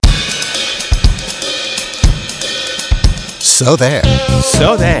So there.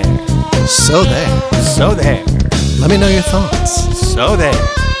 So there. So there. So there. Let me know your thoughts. So there.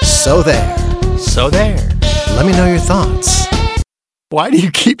 So there. So there. Let me know your thoughts. Why do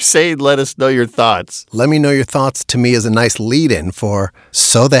you keep saying let us know your thoughts? Let me know your thoughts to me is a nice lead-in for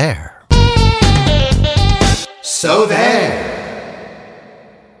So There. So There.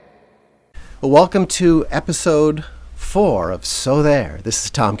 Well, welcome to episode 4 of So There. This is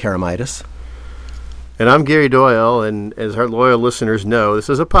Tom Karamitis. And I'm Gary Doyle, and as our loyal listeners know, this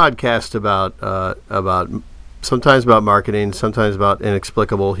is a podcast about sometimes about marketing, sometimes about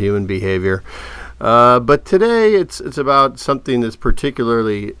inexplicable human behavior. But today it's about something that's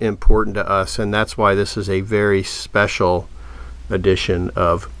particularly important to us, and that's why this is a very special edition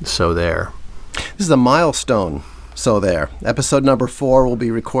of So There. This is a milestone, So There. Episode number 4 will be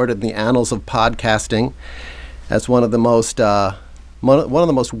recorded in the annals of podcasting as one of the most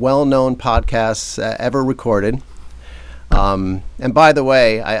well-known podcasts ever recorded. And by the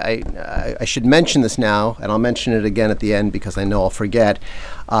way, I should mention this now, and I'll mention it again at the end because I know I'll forget.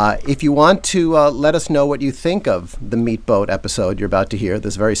 If you want to let us know what you think of the Meat Boat episode you're about to hear,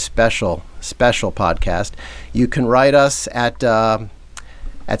 this very special podcast, you can write us at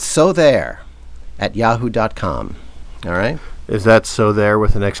sothere@yahoo.com. All right? Is that so there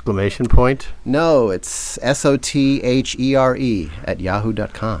with an exclamation point? No, it's SOTHERE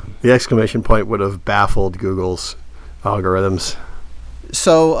 @yahoo.com. The exclamation point would have baffled Google's algorithms.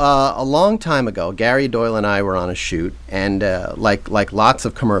 So a long time ago, Gary Doyle and I were on a shoot, and like lots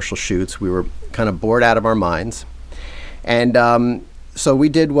of commercial shoots, we were kind of bored out of our minds. And so we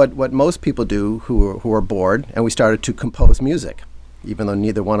did what most people do who are bored, and we started to compose music, even though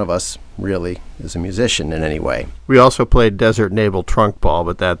neither one of us really is a musician in any way. We also played Desert Naval Trunk Ball,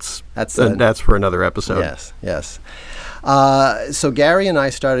 but that's for another episode. Yes. So Gary and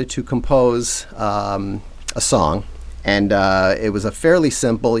I started to compose a song, and it was a fairly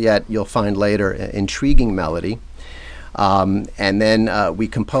simple, yet you'll find later, intriguing melody. And then we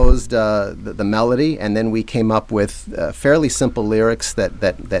composed the melody, and then we came up with fairly simple lyrics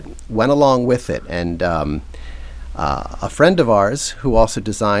that went along with it. And a friend of ours who also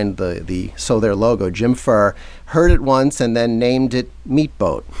designed the So There logo, Jim Furr, heard it once and then named it Meat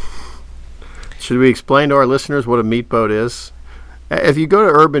Boat. Should we explain to our listeners what a meat boat is? If you go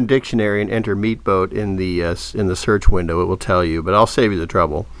to Urban Dictionary and enter meat boat in the search window, it will tell you, but I'll save you the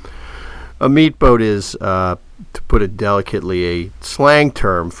trouble. A meat boat is, to put it delicately, a slang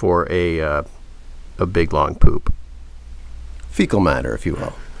term for a big long poop. Fecal matter, if you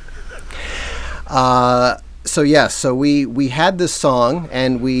will. So we had this song,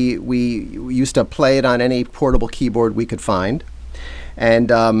 and we used to play it on any portable keyboard we could find,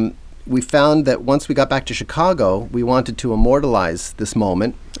 and we found that once we got back to Chicago, we wanted to immortalize this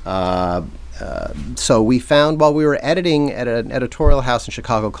moment. So we found, while we were editing at an editorial house in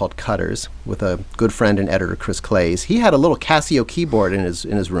Chicago called Cutters with a good friend and editor, Chris Clays, he had a little Casio keyboard in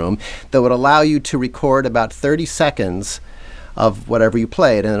his room that would allow you to record about 30 seconds of whatever you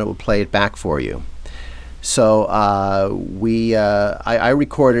played, and then it would play it back for you. So I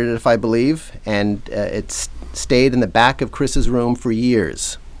recorded it, if I believe, and it stayed in the back of Chris's room for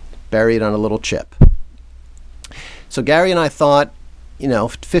years, buried on a little chip. So Gary and I thought,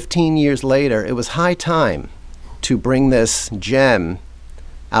 15 years later, it was high time to bring this gem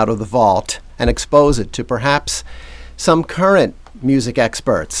out of the vault and expose it to perhaps some current music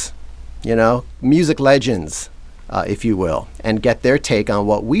experts, music legends, if you will, and get their take on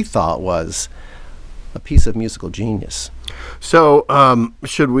what we thought was a piece of musical genius. So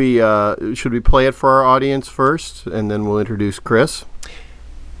should we play it for our audience first, and then we'll introduce Chris?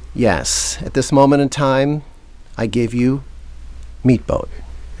 Yes. At this moment in time, I give you Meat Boat.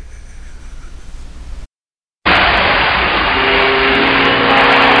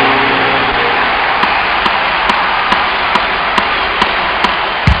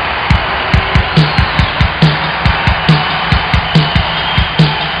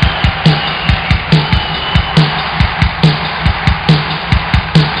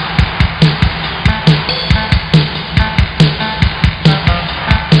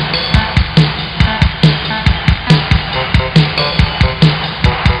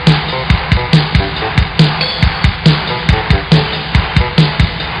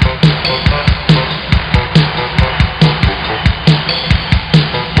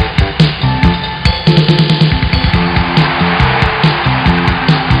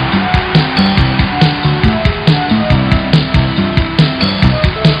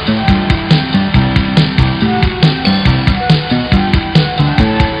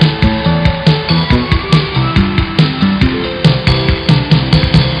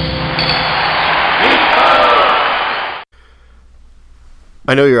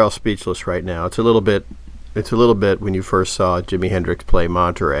 I know you're all speechless right now. It's a little bit when you first saw Jimi Hendrix play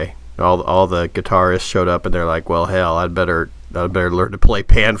Monterey. All the guitarists showed up and they're like, "Well, hell, I'd better learn to play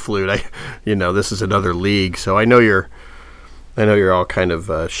pan flute. This is another league." So I know you're all kind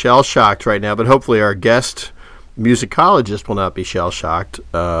of shell shocked right now, but hopefully our guest musicologist will not be shell shocked.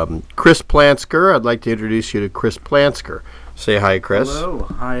 Chris Plansker, I'd like to introduce you to Chris Plansker. Say hi, Chris. Hello.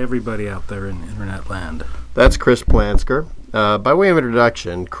 Hi, everybody out there in internet land. That's Chris Plansker. By way of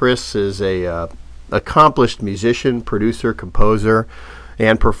introduction, Chris is a accomplished musician, producer, composer,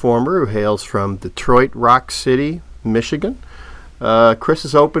 and performer who hails from Detroit Rock City, Michigan. Chris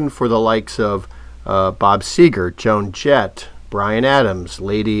has opened for the likes of Bob Seger, Joan Jett, Bryan Adams,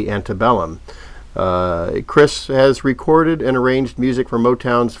 Lady Antebellum. Chris has recorded and arranged music for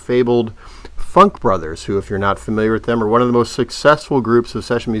Motown's fabled Funk Brothers, who, if you're not familiar with them, are one of the most successful groups of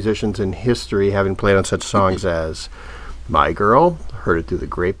session musicians in history, having played on such songs as My Girl, Heard It Through the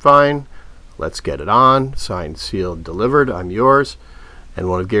Grapevine, Let's Get It On, Signed, Sealed, Delivered, I'm Yours, and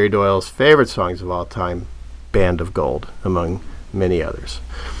one of Gary Doyle's favorite songs of all time, Band of Gold, among many others.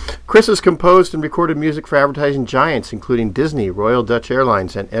 Chris has composed and recorded music for advertising giants, including Disney, Royal Dutch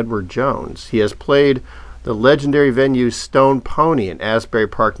Airlines, and Edward Jones. He has played the legendary venue Stone Pony in Asbury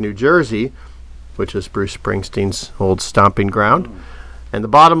Park, New Jersey, which is Bruce Springsteen's old stomping ground, and the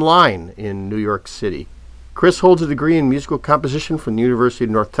Bottom Line in New York City. Chris holds a degree in musical composition from the University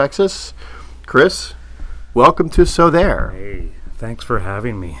of North Texas. Chris, welcome to So There. Hey, thanks for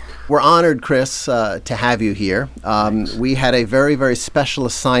having me. We're honored, Chris, to have you here. We had a very, very special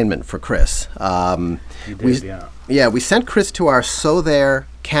assignment for Chris. You did, yeah. Yeah, we sent Chris to our So There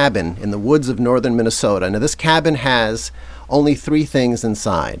cabin in the woods of northern Minnesota. Now, this cabin has only 3 things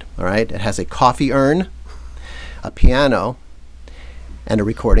inside, all right? It has a coffee urn, a piano, and a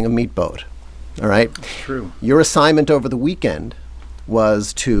recording of Meat Boat, all right? That's true. Your assignment over the weekend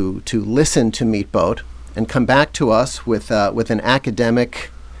was to listen to Meat Boat and come back to us with an academic,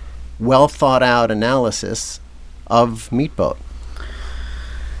 well-thought-out analysis of Meat Boat.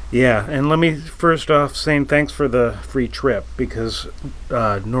 Yeah, and let me first off saying thanks for the free trip, because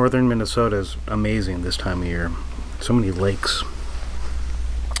northern Minnesota is amazing this time of year. So many lakes.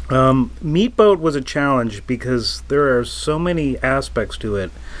 Meat Boat was a challenge because there are so many aspects to it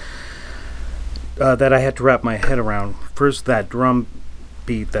that I had to wrap my head around. First, that drum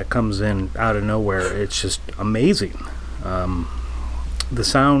beat that comes in out of nowhere, it's just amazing. The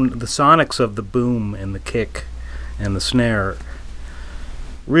sound, the sonics of the boom and the kick and the snare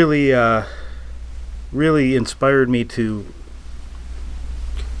really inspired me to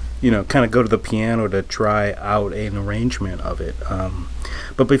kind of go to the piano to try out an arrangement of it.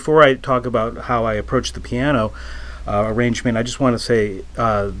 But before I talk about how I approached the piano arrangement, I just want to say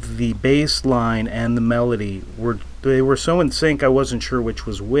the bass line and the melody were so in sync, I wasn't sure which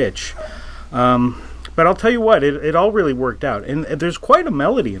was which. But I'll tell you what, it all really worked out. And there's quite a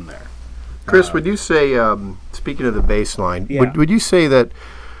melody in there. Chris, would you say, speaking of the bass line, Yeah. would you say that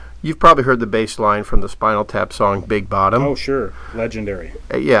you've probably heard the bass line from the Spinal Tap song Big Bottom? Oh, sure. Legendary.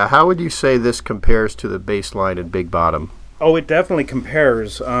 Yeah, how would you say this compares to the bass line in Big Bottom? Oh, it definitely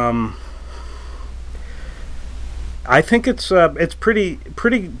compares. I think it's pretty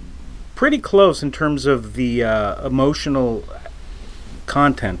close in terms of the emotional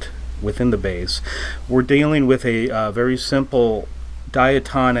content within the bass. We're dealing with a very simple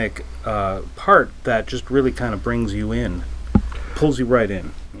diatonic part that just really kind of brings you in, pulls you right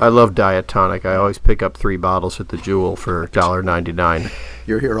in. I love diatonic. I always pick up 3 bottles at the Jewel for $1.99.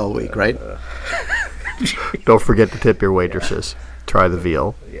 You're here all week, right? Don't forget to tip your waitresses. Try the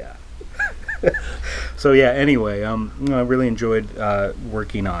veal. Yeah. So yeah. Anyway, I really enjoyed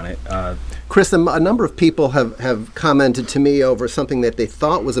working on it. Chris, a number of people have commented to me over something that they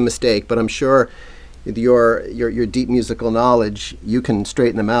thought was a mistake, but I'm sure with your deep musical knowledge, you can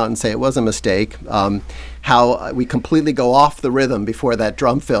straighten them out and say it was a mistake. How we completely go off the rhythm before that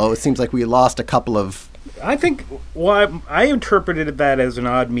drum fill. It seems like we lost a couple of... I think, well, I interpreted that as an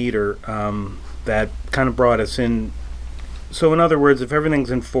odd meter that kind of brought us in. So in other words, if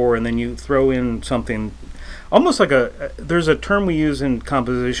everything's in 4 and then you throw in something, almost like there's a term we use in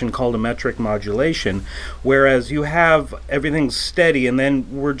composition called a metric modulation, whereas you have everything steady and then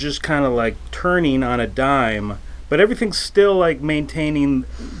we're just kind of like turning on a dime, but everything's still like maintaining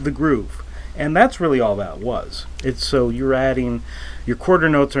the groove. And that's really all that was. It's so you're adding, your quarter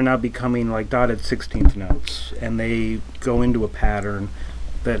notes are now becoming like dotted 16th notes, and they go into a pattern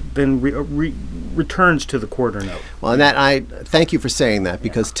that then returns to the quarter note. Well, and that I thank you for saying that,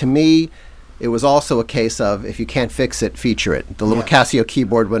 because to me, it was also a case of if you can't fix it, feature it. The little Yeah. Casio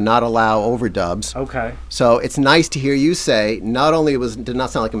keyboard would not allow overdubs. Okay. So it's nice to hear you say not only did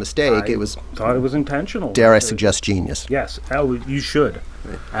not sound like a mistake, I it was, thought it was intentional. dare I suggest, genius. Yes. Oh, you should.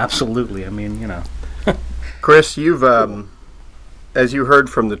 Absolutely. I mean, you know. Chris, you've as you heard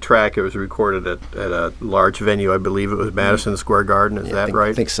from the track, it was recorded at a large venue. I believe it was Madison Square Garden. Is that right?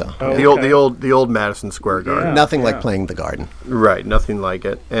 I think so. Oh, The old Madison Square Garden. Yeah. Nothing like playing the Garden. Right, nothing like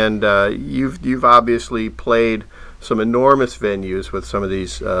it. And you've obviously played some enormous venues with some of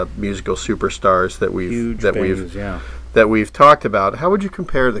these musical superstars that Huge venues, yeah. we've talked about. How would you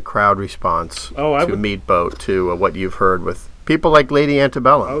compare the crowd response to Meat Boat to what you've heard with people like Lady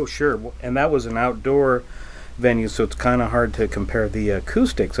Antebellum? Oh, sure. And that was an outdoor venue, so it's kind of hard to compare the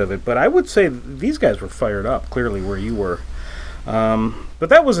acoustics of it. But I would say these guys were fired up, clearly, where you were. But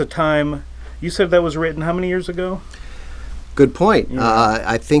that was a time, you said that was written how many years ago? Good point.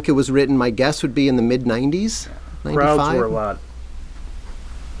 I think it was written, my guess would be in the mid-90s, 95? Crowds were a lot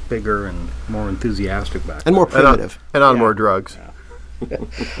bigger and more enthusiastic back And more then. primitive. And on Yeah. more drugs.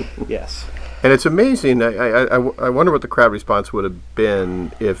 Yes. And it's amazing. I wonder what the crowd response would have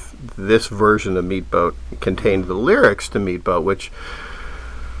been if this version of Meat Boat contained the lyrics to Meat Boat, which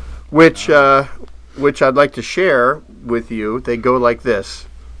I'd like to share with you. They go like this: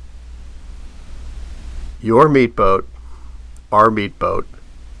 Your meat boat, our meat boat,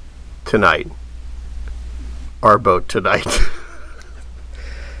 tonight. Our boat tonight.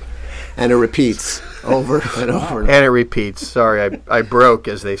 And it repeats over and over and over. And it repeats. Sorry, I broke,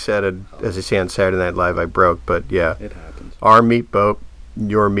 as they said, as they say on Saturday Night Live, I broke. But yeah, It happens. our meat boat,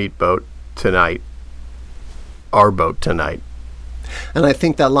 your meat boat, tonight. Our boat tonight. And I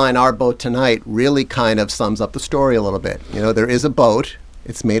think that line, our boat tonight, really kind of sums up the story a little bit. You know, there is a boat,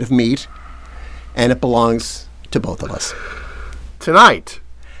 it's made of meat, and it belongs to both of us. Tonight.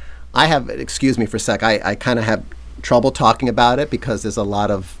 I have, excuse me for a sec, I kind of have trouble talking about it because there's a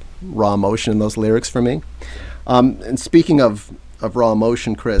lot of raw emotion in those lyrics for me. And speaking of raw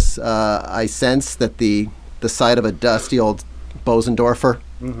emotion, Chris, I sense that the sight of a dusty old Bosendorfer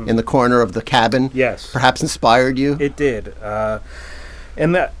in the corner of the cabin Yes. perhaps inspired you. It did.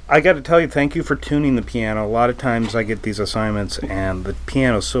 And that, I got to tell you, thank you for tuning the piano. A lot of times I get these assignments and the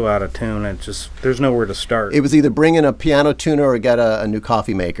piano's so out of tune, and there's nowhere to start. It was either bring in a piano tuner or get a new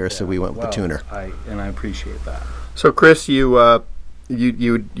coffee maker, so we went with Well, the tuner. I appreciate that. So, Chris, you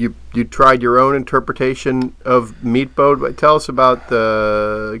tried your own interpretation of Meat Boat. Tell us about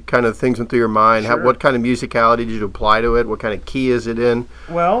the kind of things went through your mind. Sure. What kind of musicality did you apply to it? What kind of key is it in?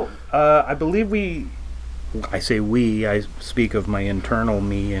 Well, I believe I speak of my internal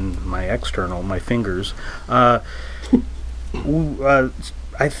me and my external, my fingers. I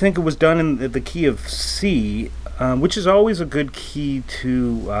think it was done in the key of C, which is always a good key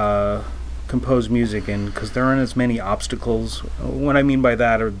to compose music in because there aren't as many obstacles. What I mean by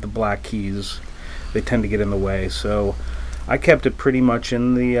that are the black keys. They tend to get in the way. So I kept it pretty much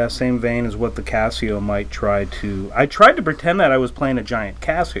in the same vein as what the Casio might try to... I tried to pretend that I was playing a giant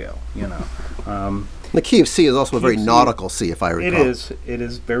Casio, you know. The key of C is also a very Key of C. nautical C, if I recall. It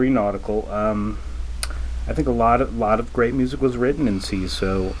is very nautical. I think a lot of great music was written in C.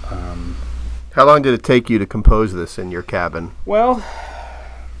 So, How long did it take you to compose this in your cabin? well,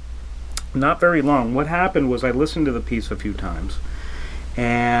 not very long. What happened was I listened to the piece a few times,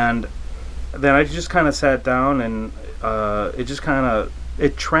 and then I just kind of sat down, and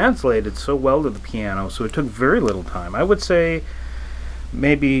it translated so well to the piano. So it took very little time. I would say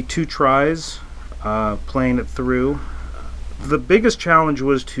maybe 2 tries playing it through. The biggest challenge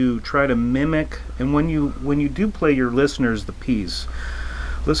was to try to mimic, and when you do play your listeners the piece,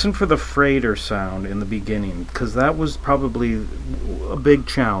 listen for the freighter sound in the beginning, because that was probably a big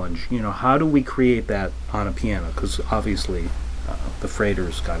challenge. You know, how do we create that on a piano? Because obviously the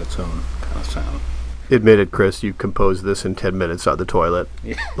freighter's got its own kind of sound. Admit it, Chris, you composed this in 10 minutes on the toilet.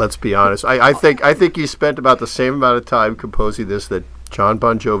 Yeah. Let's be honest. I think you spent about the same amount of time composing this that John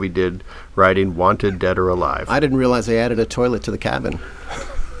Bon Jovi did writing Wanted Dead or Alive. I didn't realize they added a toilet to the cabin.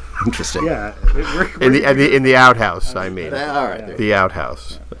 Interesting. Yeah. In the outhouse, I mean. All right. The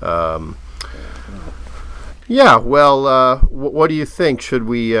outhouse. Yeah. Well, what do you think? Should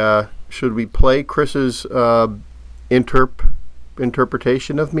we play Chris's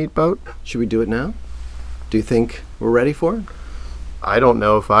interpretation of Meat Boat? Should we do it now? Do you think we're ready for it? I don't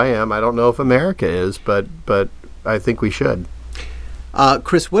know if I am. I don't know if America is, but I think we should.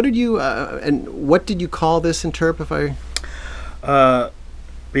 Chris, what did you call this interp? If I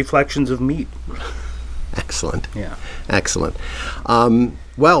Reflections of Meat. excellent, Yeah. excellent.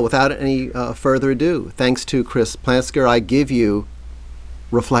 Well, without any further ado, thanks to Chris Plansker, I give you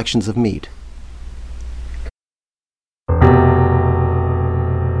Reflections of Meat.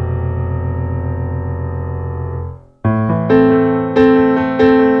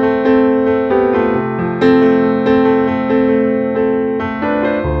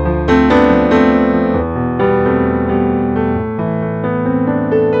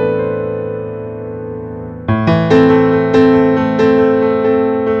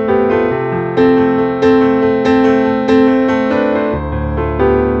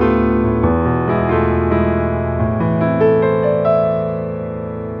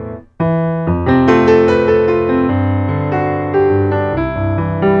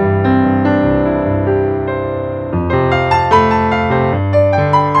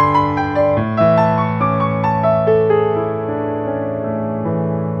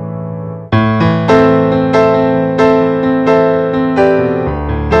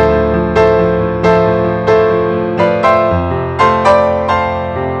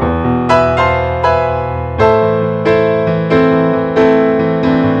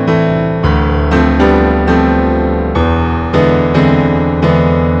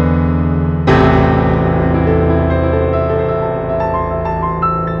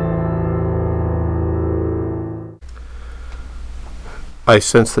 I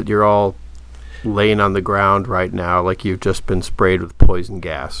sense that you're all laying on the ground right now like you've just been sprayed with poison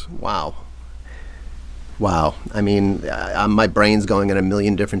gas. Wow. Wow. I mean, my brain's going in a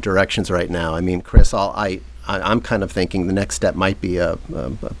million different directions right now. I mean, Chris, I'm kind of thinking the next step might be a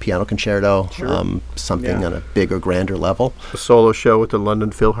piano concerto, something on a bigger, grander level. A solo show with the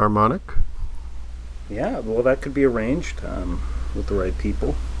London Philharmonic? Yeah, well, that could be arranged with the right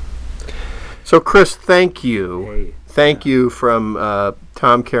people. So, Chris, thank you. Hey. Thank you from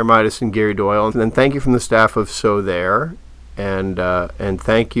Tom Karamitis and Gary Doyle, and then thank you from the staff of So There, and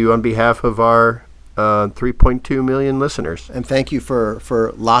thank you on behalf of our 3.2 million listeners. And thank you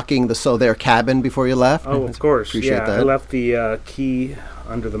for locking the So There cabin before you left. Oh, of course. Appreciate that. I left the key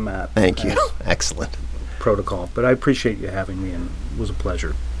under the mat. Thank you. Excellent. Protocol. But I appreciate you having me, and it was a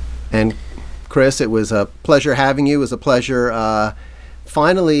pleasure. And Chris, it was a pleasure having you. It was a pleasure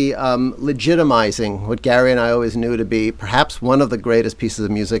finally legitimizing what Gary and I always knew to be perhaps one of the greatest pieces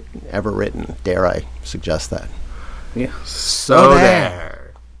of music ever written. Dare I suggest that? Yeah. So there.